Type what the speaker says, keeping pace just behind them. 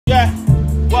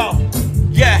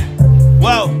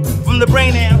the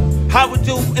brain now. How we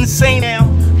do insane now.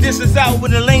 This is out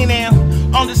with the lane now.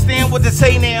 Understand what they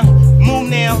say now. Move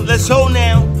now, let's hold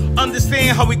now.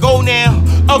 Understand how we go now.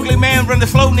 Ugly man, run the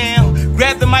flow now.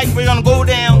 Grab the mic, we're gonna go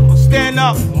down. Stand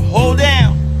up, hold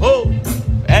down. Oh,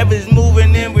 everybody's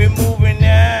moving and we're moving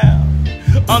now.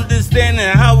 Understanding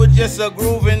how we're just a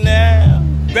grooving now.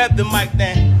 Grab the mic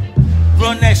now.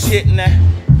 Run that shit now.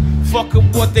 Fuck up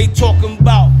what they talking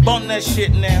about. Bun that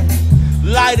shit now.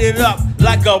 Light it up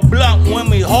like a blunt when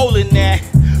we holding that.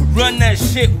 Run that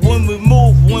shit when we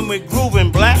move, when we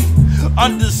grooving black.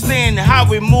 Understand how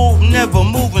we move, never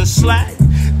moving slack.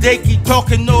 They keep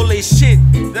talking all they shit,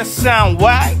 that sound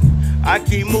whack. I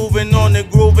keep moving on and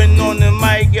grooving on the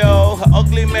mic, yo.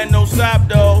 Ugly man, no stop,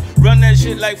 though. Run that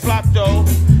shit like flop, though.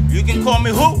 You can call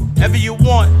me whoever you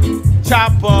want,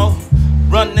 Choppo.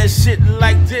 Run that shit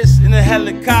like this in a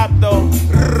helicopter.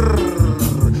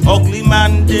 Ugly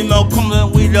man, they know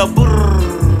coming with a brrr.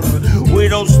 We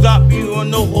don't stop you,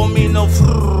 and no homie, no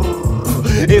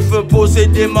frrr. If a pussy,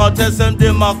 them a test them,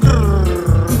 them a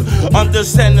grrr.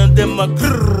 Understand them a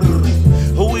grrr.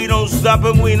 We don't stop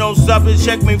it, we don't stop it.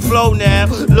 Check me flow now.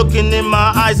 Looking in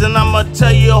my eyes and I'ma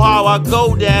tell you how I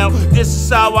go down. This is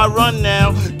how I run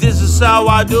now. This is how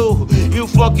I do. You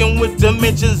fucking with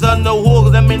dimensions on the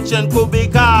hook. Dimension could be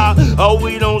car. Oh,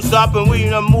 we don't stop and we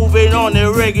don't move it on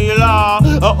the regular.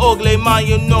 Ugly man,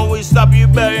 you know we stop. You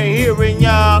better hearing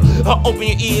ya. Open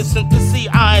your ears and to see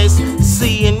eyes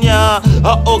seeing ya.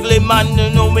 Ugly man, you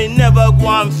know we never go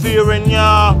on fearing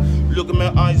ya. Look at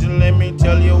my eyes and let me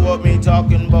tell you what me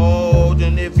talking about.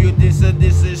 And if you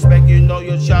disrespect, you know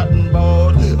you're shouting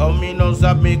about. Oh, me don't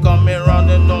stop me coming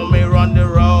round and know me run the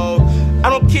road. I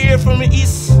don't care from the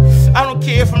east, I don't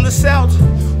care from the south.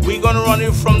 We gonna run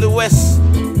it from the west,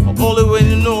 all the way to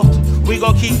the north. We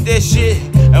gonna keep that shit,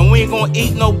 and we ain't gonna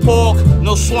eat no pork,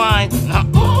 no swine,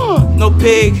 no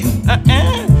pig.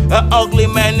 Ugly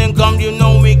man and come, you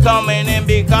know me coming in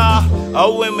because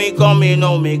when me come, you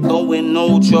know me going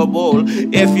no trouble.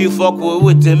 If you fuck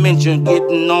with dimension,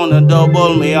 getting on a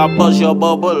double, me I bust your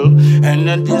bubble. And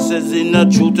then this is in the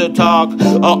truth to talk.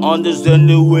 I understand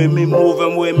the way me move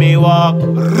and way me walk.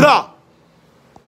 Rah!